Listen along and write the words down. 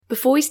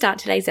Before we start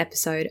today's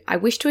episode, I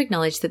wish to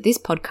acknowledge that this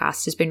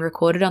podcast has been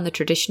recorded on the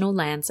traditional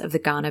lands of the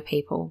Kaurna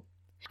people.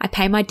 I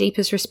pay my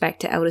deepest respect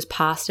to elders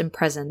past and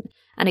present,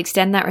 and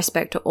extend that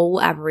respect to all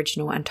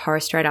Aboriginal and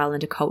Torres Strait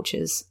Islander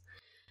cultures.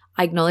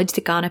 I acknowledge the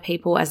Kaurna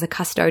people as the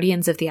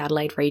custodians of the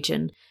Adelaide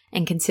region,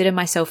 and consider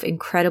myself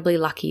incredibly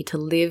lucky to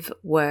live,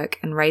 work,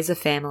 and raise a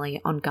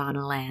family on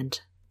Kaurna land.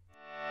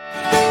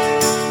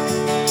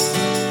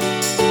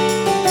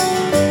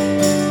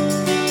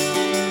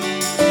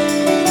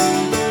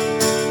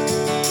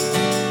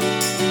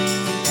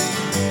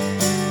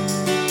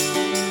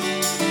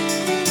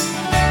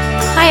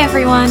 Hi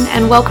everyone,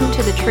 and welcome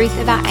to the Truth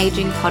About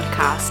Aging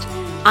podcast.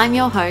 I'm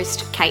your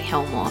host, Kate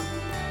Helmore.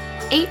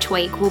 Each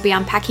week we'll be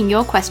unpacking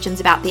your questions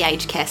about the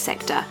aged care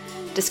sector,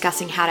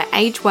 discussing how to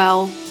age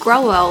well,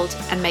 grow old,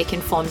 and make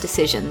informed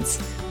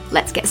decisions.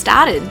 Let's get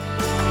started.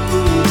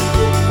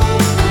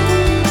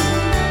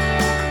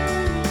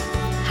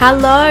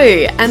 Hello,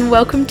 and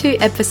welcome to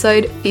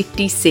episode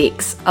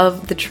 56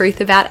 of the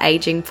Truth About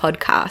Aging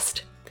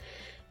podcast.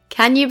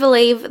 Can you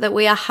believe that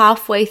we are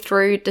halfway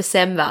through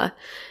December?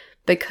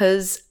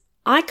 Because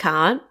I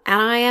can't,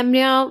 and I am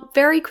now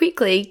very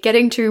quickly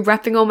getting to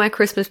wrapping all my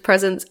Christmas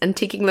presents and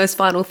ticking those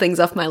final things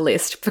off my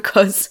list,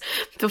 because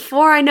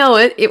before I know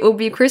it, it will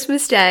be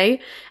Christmas Day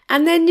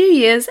and then New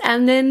Year's,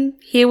 and then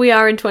here we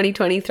are in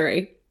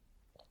 2023.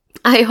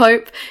 I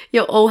hope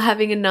you're all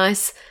having a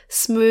nice,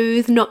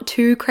 smooth, not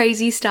too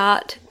crazy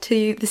start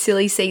to the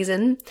silly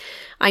season.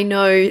 I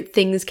know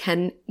things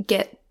can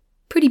get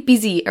pretty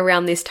busy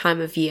around this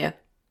time of year.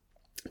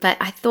 But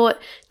I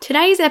thought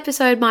today's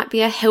episode might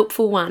be a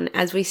helpful one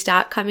as we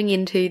start coming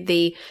into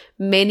the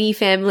many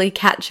family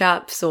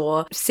catch-ups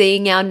or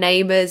seeing our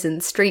neighbours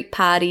and street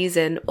parties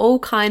and all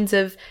kinds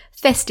of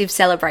festive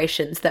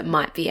celebrations that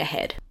might be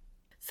ahead.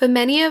 For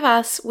many of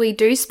us, we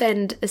do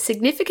spend a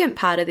significant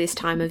part of this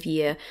time of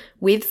year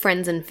with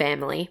friends and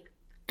family.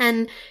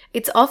 And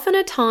it's often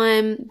a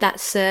time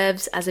that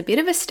serves as a bit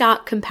of a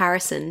stark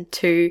comparison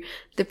to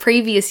the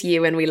previous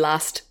year when we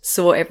last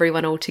saw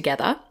everyone all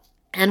together.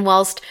 And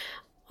whilst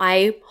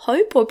I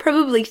hope or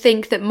probably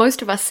think that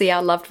most of us see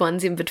our loved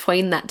ones in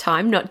between that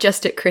time, not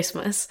just at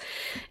Christmas,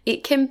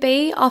 it can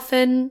be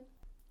often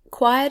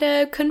quite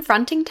a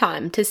confronting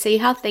time to see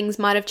how things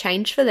might have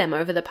changed for them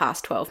over the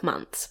past 12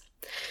 months.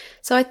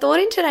 So I thought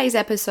in today's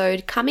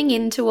episode, coming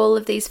into all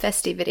of these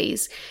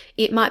festivities,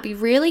 it might be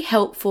really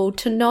helpful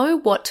to know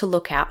what to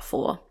look out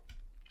for.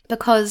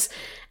 Because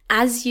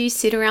as you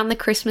sit around the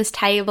Christmas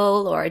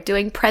table or are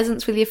doing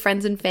presents with your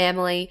friends and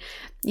family,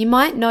 you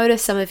might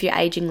notice some of your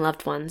aging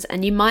loved ones,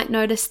 and you might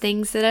notice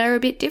things that are a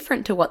bit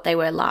different to what they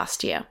were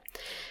last year.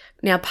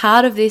 Now,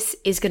 part of this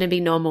is going to be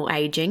normal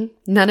aging.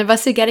 None of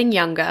us are getting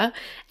younger,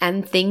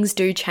 and things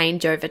do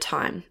change over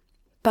time.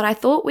 But I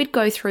thought we'd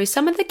go through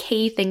some of the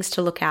key things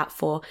to look out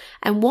for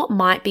and what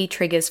might be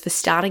triggers for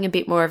starting a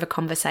bit more of a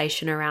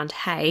conversation around,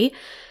 hey,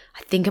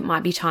 I think it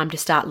might be time to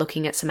start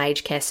looking at some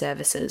aged care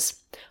services.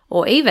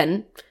 Or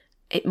even,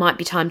 it might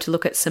be time to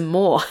look at some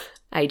more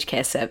aged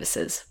care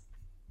services.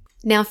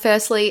 Now,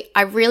 firstly,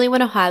 I really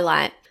want to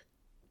highlight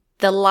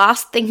the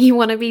last thing you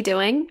want to be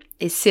doing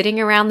is sitting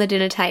around the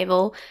dinner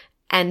table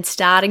and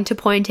starting to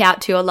point out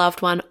to your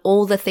loved one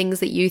all the things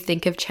that you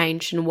think have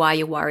changed and why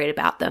you're worried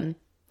about them.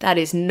 That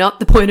is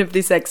not the point of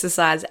this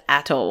exercise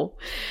at all.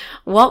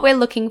 What we're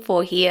looking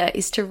for here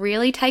is to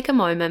really take a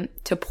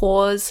moment to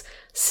pause,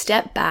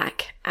 step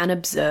back, and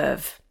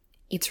observe.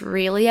 It's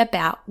really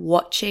about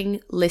watching,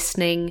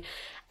 listening,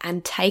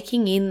 and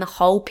taking in the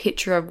whole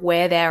picture of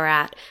where they're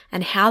at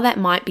and how that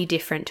might be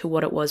different to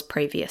what it was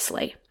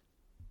previously.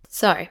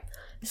 So,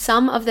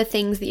 some of the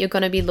things that you're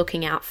going to be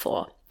looking out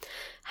for.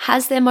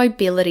 Has their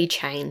mobility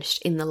changed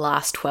in the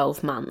last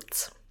 12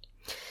 months?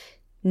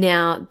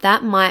 Now,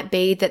 that might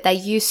be that they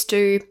used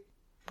to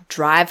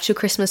drive to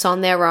Christmas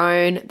on their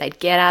own, they'd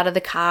get out of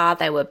the car,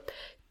 they were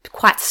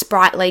quite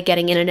sprightly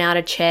getting in and out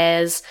of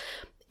chairs.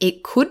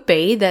 It could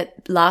be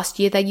that last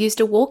year they used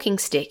a walking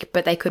stick,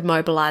 but they could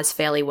mobilize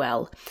fairly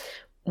well.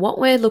 What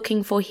we're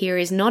looking for here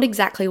is not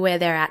exactly where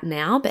they're at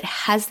now, but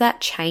has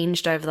that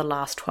changed over the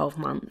last 12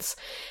 months?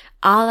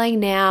 Are they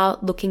now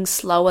looking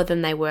slower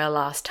than they were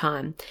last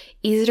time?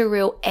 Is it a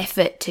real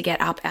effort to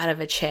get up out of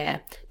a chair?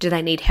 Do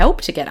they need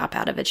help to get up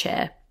out of a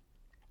chair?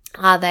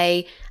 Are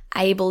they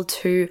able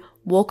to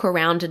walk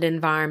around an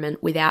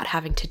environment without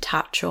having to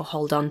touch or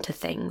hold on to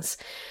things?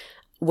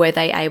 Were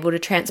they able to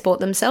transport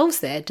themselves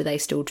there? Do they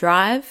still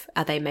drive?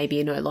 Are they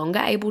maybe no longer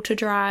able to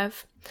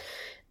drive?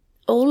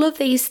 All of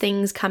these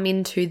things come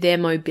into their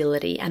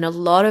mobility, and a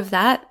lot of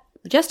that,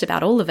 just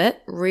about all of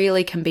it,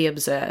 really can be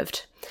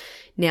observed.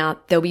 Now,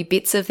 there'll be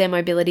bits of their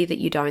mobility that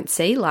you don't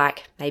see,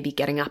 like maybe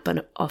getting up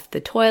and off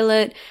the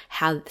toilet,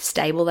 how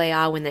stable they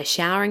are when they're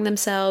showering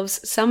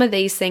themselves. Some of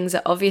these things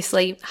are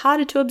obviously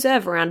harder to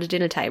observe around a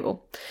dinner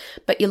table,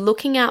 but you're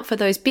looking out for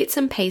those bits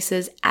and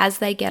pieces as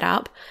they get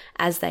up,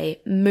 as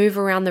they move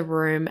around the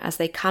room, as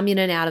they come in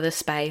and out of the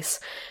space.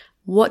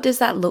 What does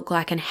that look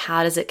like, and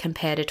how does it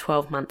compare to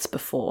 12 months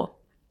before?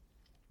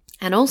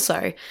 And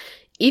also,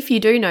 if you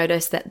do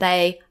notice that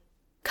they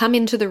come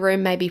into the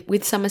room maybe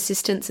with some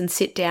assistance and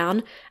sit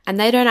down, and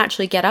they don't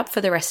actually get up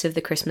for the rest of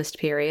the Christmas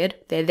period.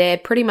 They're there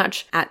pretty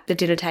much at the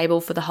dinner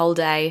table for the whole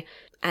day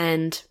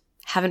and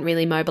haven't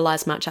really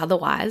mobilized much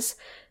otherwise.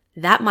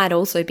 That might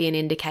also be an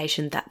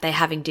indication that they're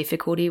having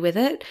difficulty with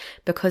it,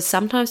 because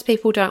sometimes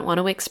people don't want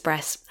to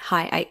express,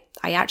 hi,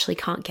 I actually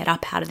can't get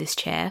up out of this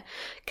chair.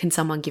 Can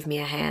someone give me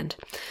a hand?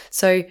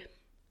 So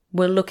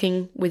we're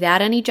looking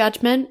without any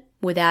judgment,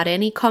 without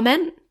any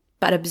comment,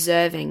 but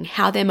observing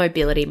how their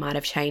mobility might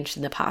have changed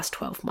in the past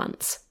 12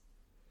 months.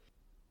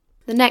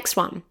 The next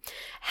one,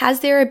 has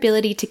their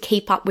ability to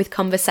keep up with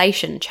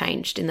conversation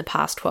changed in the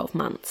past 12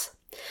 months?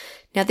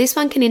 Now, this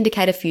one can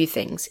indicate a few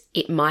things.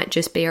 It might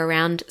just be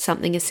around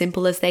something as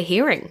simple as their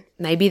hearing.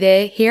 Maybe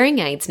their hearing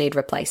aids need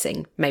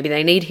replacing. Maybe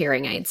they need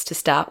hearing aids to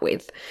start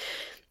with.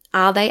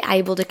 Are they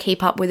able to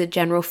keep up with a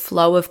general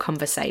flow of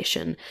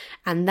conversation?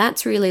 And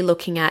that's really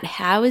looking at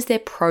how is their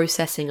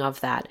processing of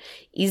that?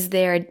 Is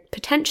there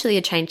potentially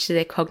a change to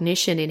their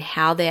cognition in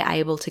how they're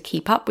able to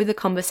keep up with the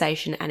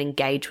conversation and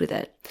engage with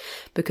it?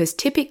 Because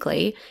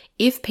typically,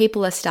 if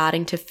people are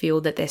starting to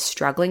feel that they're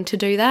struggling to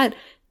do that,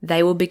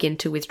 they will begin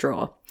to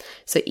withdraw.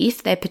 So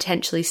if they're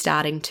potentially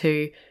starting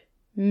to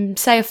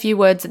say a few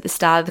words at the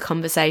start of the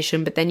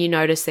conversation, but then you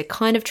notice they're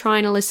kind of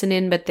trying to listen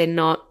in, but they're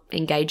not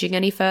engaging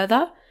any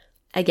further,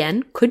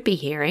 again, could be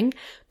hearing,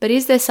 but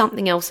is there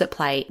something else at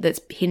play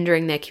that's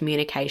hindering their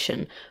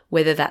communication,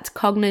 whether that's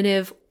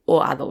cognitive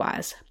or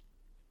otherwise?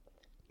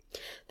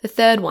 The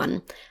third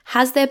one,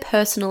 has their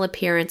personal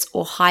appearance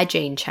or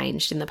hygiene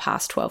changed in the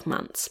past 12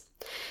 months?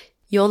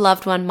 Your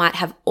loved one might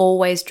have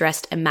always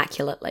dressed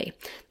immaculately.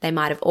 They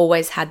might have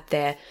always had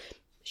their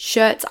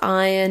shirts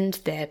ironed,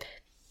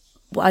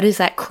 what is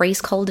that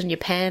crease called in your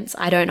pants?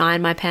 I don't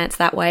iron my pants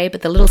that way,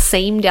 but the little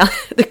seam down,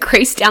 the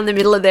crease down the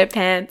middle of their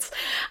pants.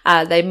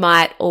 They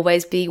might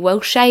always be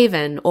well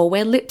shaven or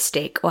wear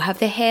lipstick or have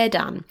their hair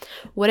done.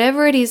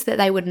 Whatever it is that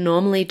they would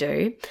normally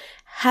do,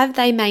 have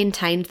they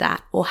maintained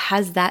that, or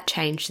has that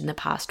changed in the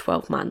past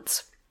 12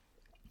 months?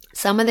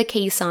 Some of the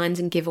key signs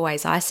and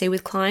giveaways I see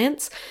with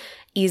clients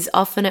is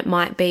often it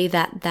might be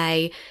that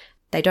they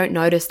don't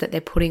notice that they're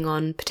putting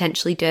on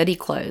potentially dirty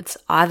clothes,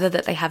 either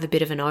that they have a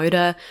bit of an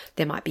odor,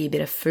 there might be a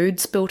bit of food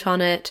spilt on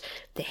it,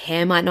 the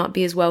hair might not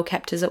be as well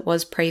kept as it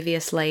was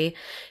previously.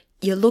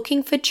 You're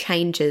looking for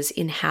changes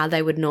in how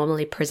they would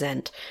normally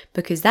present,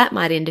 because that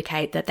might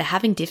indicate that they're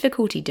having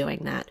difficulty doing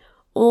that,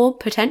 or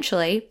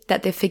potentially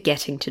that they're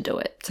forgetting to do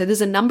it. So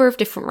there's a number of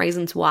different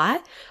reasons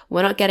why.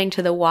 We're not getting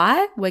to the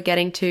why, we're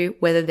getting to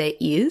whether there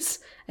is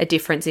a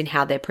difference in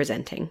how they're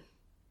presenting.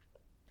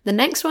 The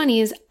next one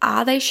is,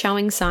 are they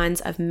showing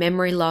signs of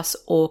memory loss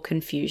or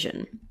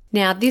confusion?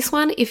 Now, this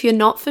one, if you're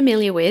not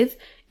familiar with,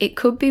 it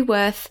could be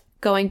worth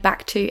going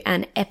back to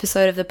an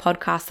episode of the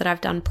podcast that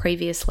I've done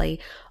previously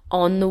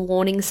on the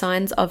warning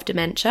signs of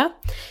dementia.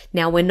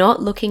 Now, we're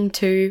not looking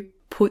to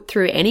put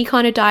through any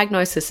kind of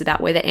diagnosis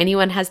about whether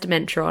anyone has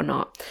dementia or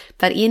not.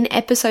 But in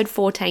episode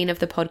 14 of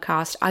the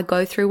podcast, I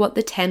go through what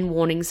the 10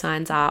 warning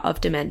signs are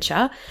of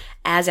dementia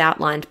as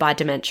outlined by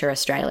Dementia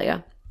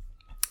Australia.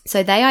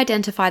 So they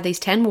identify these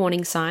 10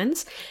 warning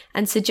signs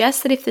and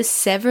suggest that if there's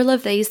several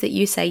of these that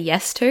you say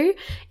yes to,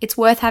 it's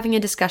worth having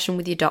a discussion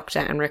with your doctor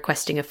and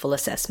requesting a full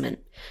assessment.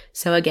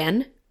 So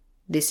again,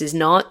 this is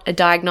not a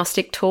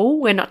diagnostic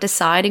tool. We're not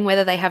deciding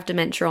whether they have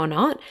dementia or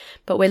not,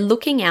 but we're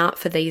looking out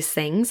for these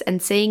things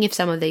and seeing if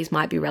some of these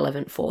might be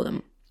relevant for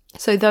them.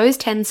 So those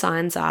 10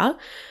 signs are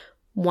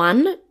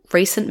 1,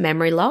 recent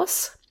memory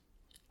loss,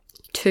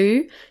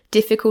 2,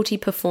 difficulty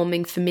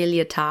performing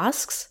familiar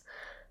tasks,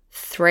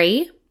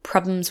 3,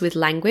 problems with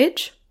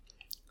language,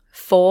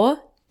 4,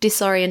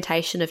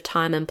 disorientation of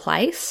time and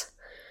place,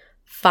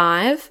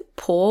 5,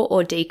 poor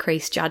or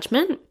decreased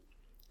judgment,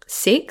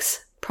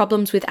 6,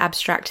 problems with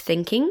abstract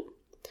thinking,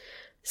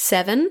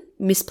 7,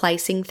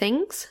 misplacing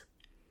things,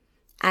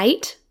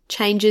 8,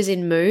 changes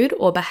in mood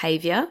or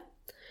behavior,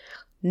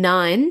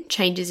 9,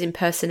 changes in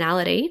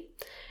personality,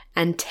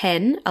 and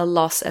 10, a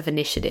loss of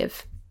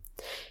initiative.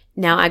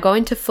 Now, I go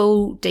into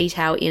full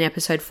detail in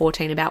episode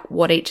 14 about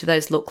what each of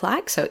those look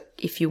like. So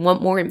if you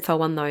want more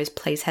info on those,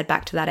 please head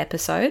back to that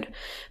episode.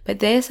 But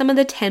they're some of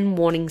the 10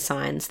 warning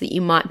signs that you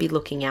might be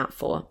looking out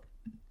for.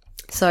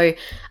 So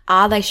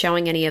are they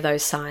showing any of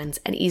those signs?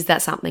 And is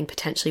that something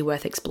potentially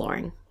worth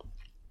exploring?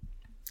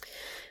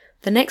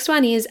 The next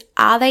one is,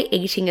 are they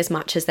eating as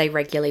much as they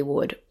regularly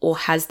would, or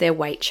has their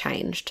weight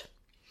changed?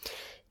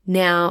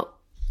 Now,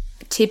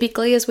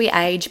 typically as we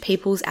age,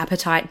 people's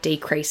appetite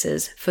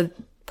decreases for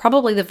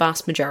probably the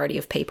vast majority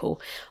of people.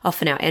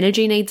 Often our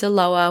energy needs are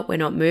lower, we're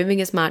not moving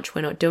as much,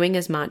 we're not doing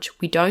as much,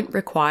 we don't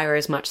require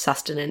as much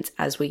sustenance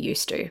as we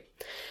used to.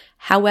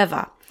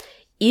 However,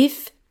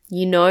 if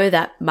you know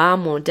that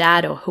mum or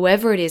dad or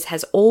whoever it is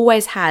has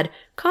always had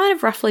kind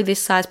of roughly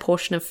this size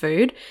portion of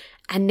food,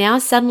 and now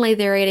suddenly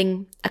they're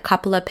eating a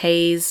couple of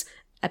peas,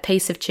 a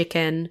piece of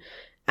chicken,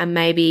 and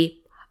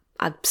maybe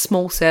a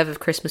small serve of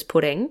Christmas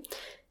pudding,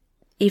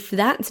 if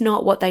that's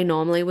not what they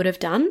normally would have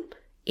done,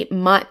 it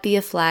might be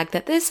a flag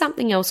that there's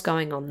something else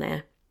going on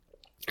there.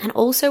 And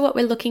also what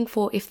we're looking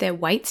for, if their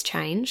weight's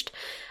changed,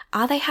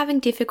 Are they having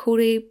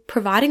difficulty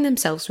providing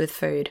themselves with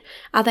food?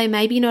 Are they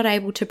maybe not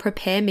able to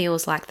prepare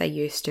meals like they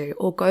used to,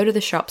 or go to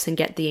the shops and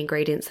get the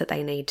ingredients that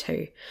they need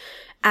to?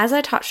 As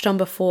I touched on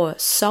before,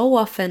 so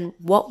often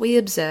what we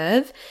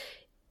observe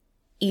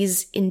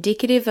is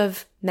indicative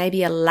of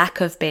maybe a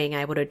lack of being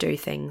able to do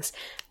things.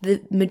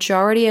 The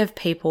majority of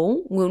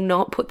people will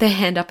not put their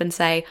hand up and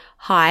say,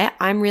 "Hi,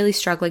 I'm really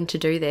struggling to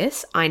do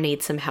this. I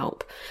need some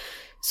help."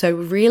 So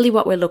really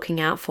what we're looking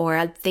out for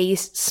are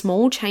these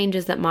small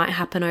changes that might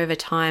happen over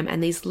time,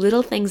 and these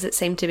little things that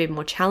seem to be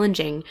more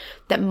challenging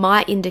that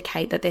might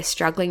indicate that they're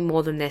struggling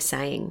more than they're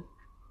saying.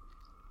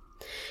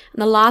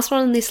 And the last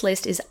one on this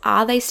list is,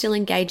 are they still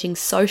engaging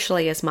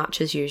socially as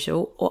much as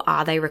usual, or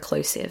are they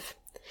reclusive?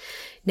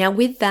 Now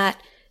with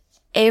that,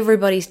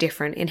 everybody's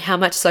different in how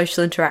much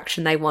social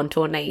interaction they want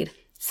or need.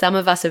 Some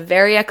of us are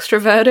very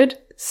extroverted,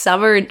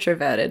 some are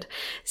introverted.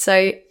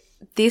 So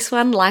this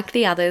one, like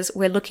the others,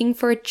 we're looking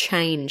for a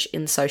change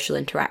in social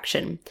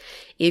interaction.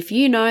 If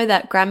you know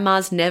that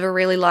grandma's never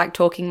really liked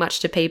talking much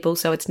to people,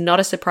 so it's not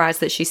a surprise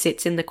that she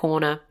sits in the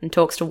corner and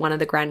talks to one of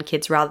the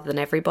grandkids rather than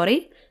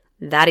everybody,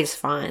 that is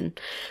fine.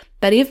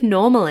 But if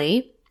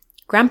normally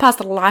Grandpa's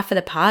the life of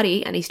the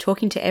party and he's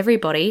talking to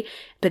everybody,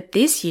 but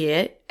this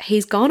year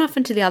he's gone off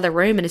into the other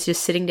room and is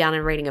just sitting down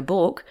and reading a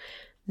book,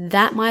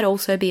 that might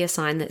also be a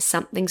sign that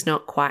something's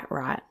not quite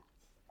right.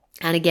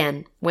 And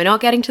again, we're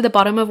not getting to the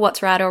bottom of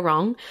what's right or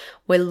wrong.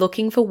 We're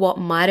looking for what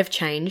might have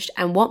changed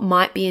and what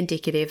might be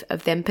indicative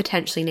of them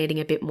potentially needing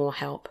a bit more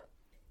help.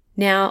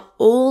 Now,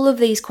 all of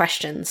these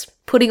questions,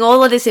 putting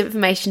all of this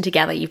information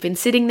together, you've been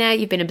sitting there,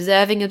 you've been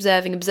observing,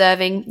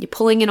 you're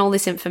pulling in all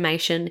this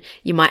information.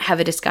 You might have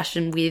a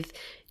discussion with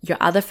your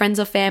other friends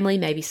or family,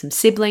 maybe some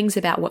siblings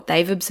about what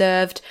they've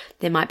observed.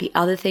 There might be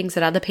other things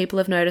that other people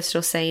have noticed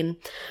or seen.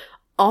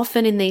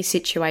 Often in these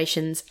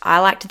situations, I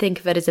like to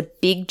think of it as a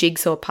big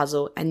jigsaw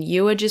puzzle, and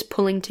you are just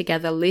pulling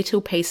together little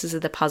pieces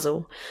of the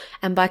puzzle.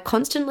 And by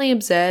constantly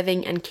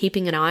observing and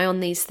keeping an eye on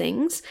these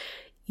things,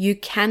 you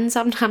can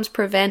sometimes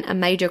prevent a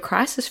major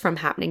crisis from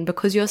happening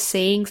because you're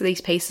seeing these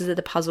pieces of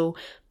the puzzle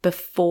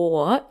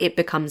before it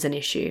becomes an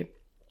issue.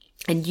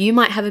 And you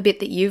might have a bit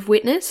that you've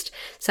witnessed,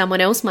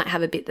 someone else might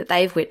have a bit that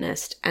they've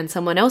witnessed, and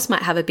someone else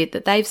might have a bit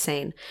that they've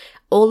seen.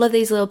 All of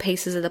these little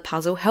pieces of the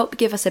puzzle help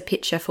give us a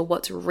picture for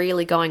what's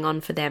really going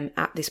on for them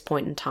at this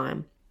point in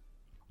time.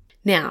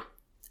 Now,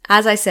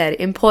 as I said,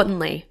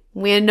 importantly,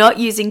 we're not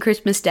using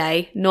Christmas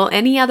Day nor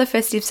any other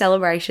festive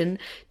celebration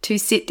to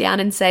sit down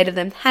and say to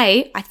them,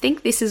 "Hey, I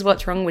think this is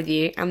what's wrong with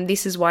you and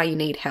this is why you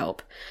need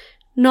help."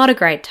 Not a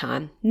great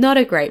time, not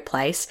a great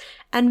place,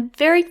 and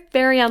very,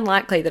 very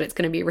unlikely that it's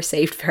going to be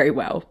received very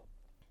well.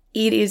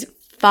 It is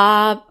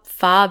far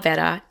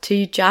better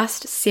to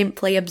just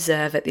simply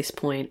observe at this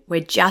point.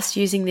 We're just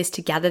using this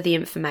to gather the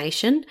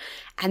information,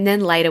 and then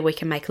later we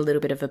can make a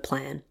little bit of a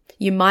plan.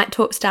 You might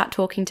start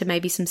talking to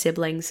maybe some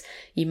siblings.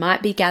 You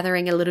might be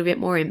gathering a little bit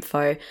more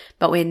info,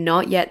 but we're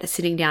not yet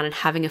sitting down and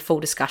having a full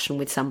discussion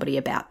with somebody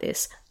about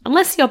this,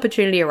 unless the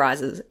opportunity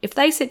arises. If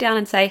they sit down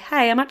and say,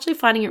 "Hey, I'm actually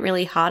finding it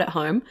really hard at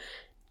home,"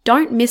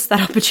 don't miss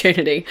that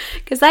opportunity,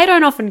 because they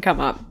don't often come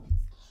up.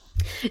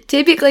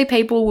 Typically,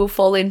 people will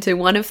fall into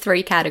one of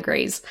three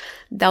categories.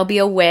 They'll be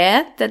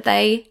aware that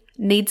they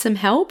need some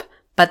help,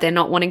 but they're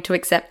not wanting to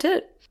accept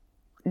it.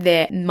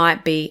 They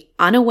might be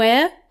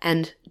unaware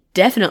and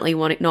definitely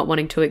not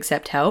wanting to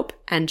accept help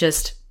and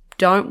just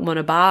don't want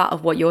a bar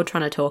of what you're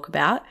trying to talk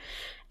about.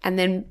 And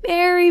then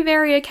very,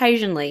 very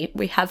occasionally,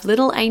 we have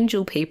little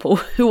angel people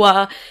who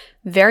are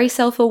very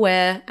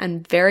self-aware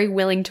and very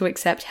willing to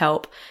accept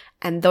help.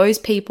 And those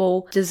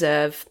people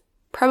deserve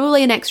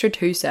probably an extra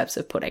 2 serves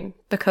of pudding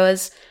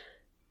because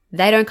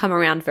they don't come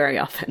around very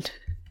often.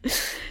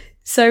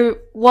 So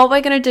what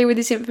we're going to do with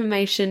this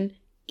information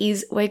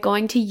is we're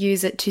going to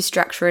use it to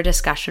structure a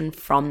discussion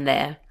from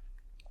there.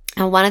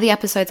 And one of the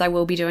episodes I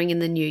will be doing in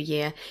the new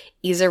year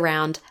is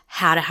around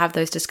how to have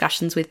those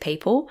discussions with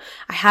people.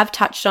 I have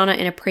touched on it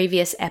in a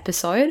previous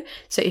episode.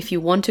 So if you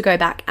want to go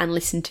back and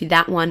listen to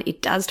that one, it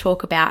does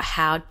talk about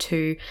how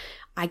to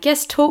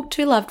talk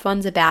to loved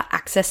ones about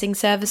accessing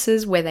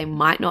services where they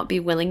might not be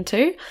willing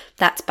to.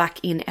 That's back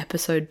in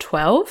episode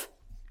 12.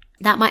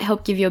 That might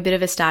help give you a bit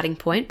of a starting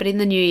point, but in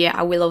the new year,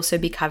 I will also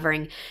be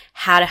covering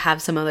how to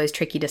have some of those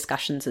tricky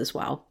discussions as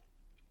well.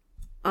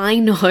 I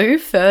know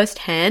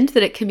firsthand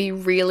that it can be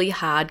really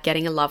hard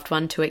getting a loved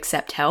one to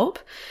accept help,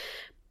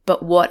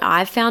 but what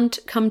I've found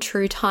come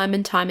true time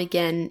and time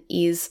again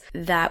is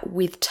that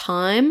with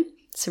time,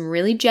 some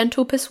really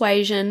gentle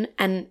persuasion,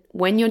 and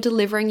when you're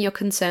delivering your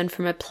concern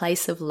from a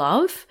place of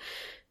love,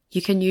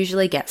 you can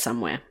usually get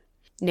somewhere.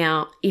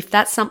 Now, if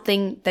that's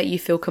something that you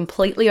feel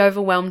completely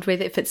overwhelmed with,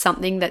 if it's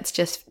something that's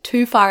just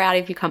too far out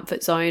of your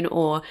comfort zone,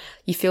 or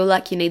you feel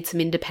like you need some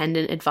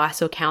independent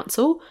advice or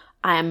counsel,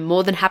 I am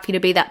more than happy to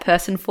be that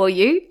person for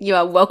you. You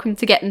are welcome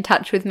to get in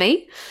touch with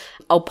me.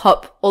 I'll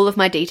pop all of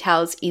my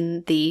details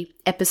in the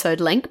episode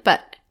link,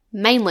 but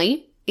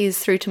mainly is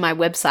through to my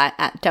website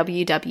at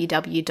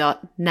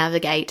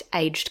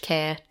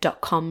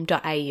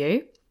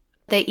www.navigateagedcare.com.au.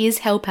 There is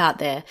help out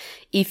there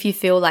if you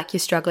feel like you're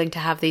struggling to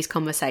have these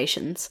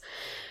conversations.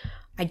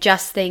 I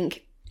just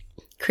think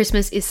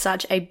Christmas is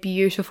such a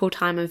beautiful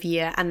time of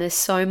year and there's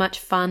so much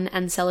fun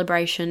and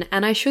celebration,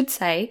 and I should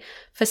say,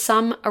 for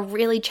some, a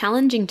really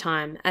challenging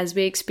time as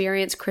we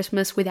experience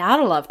Christmas without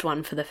a loved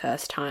one for the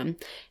first time.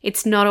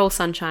 It's not all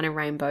sunshine and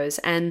rainbows,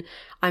 and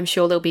I'm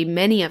sure there'll be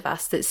many of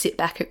us that sit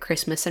back at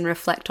Christmas and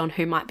reflect on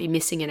who might be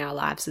missing in our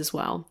lives as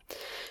well.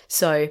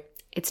 So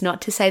it's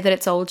not to say that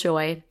it's all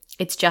joy.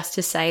 It's just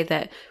to say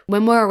that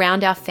when we're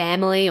around our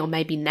family or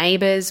maybe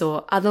neighbors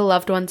or other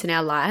loved ones in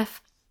our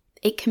life,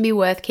 it can be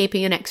worth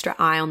keeping an extra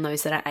eye on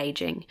those that are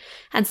aging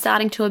and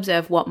starting to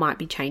observe what might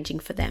be changing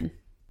for them.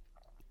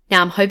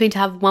 Now, I'm hoping to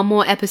have one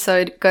more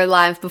episode go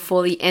live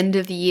before the end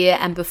of the year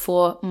and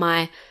before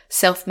my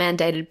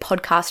self-mandated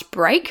podcast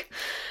break.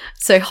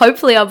 So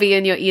hopefully I'll be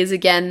in your ears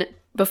again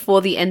before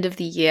the end of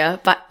the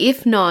year. But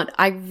if not,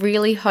 I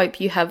really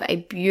hope you have a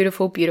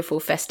beautiful, beautiful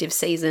festive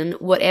season,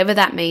 whatever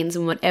that means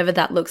and whatever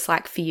that looks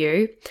like for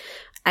you.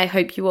 I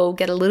hope you all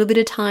get a little bit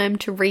of time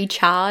to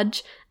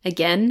recharge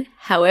again,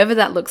 however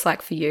that looks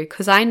like for you,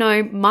 because I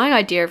know my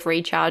idea of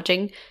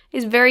recharging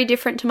is very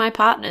different to my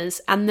partner's,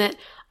 and that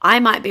I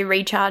might be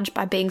recharged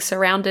by being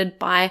surrounded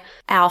by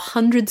our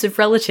hundreds of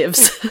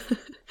relatives.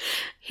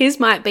 His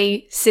might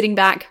be sitting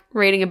back,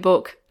 reading a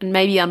book, and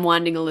maybe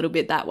unwinding a little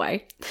bit that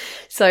way.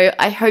 So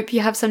I hope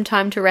you have some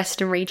time to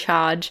rest and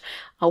recharge.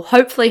 I'll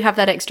hopefully have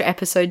that extra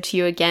episode to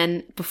you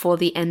again before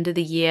the end of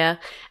the year,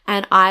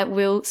 and I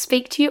will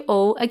speak to you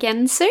all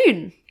again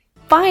soon.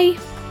 Bye!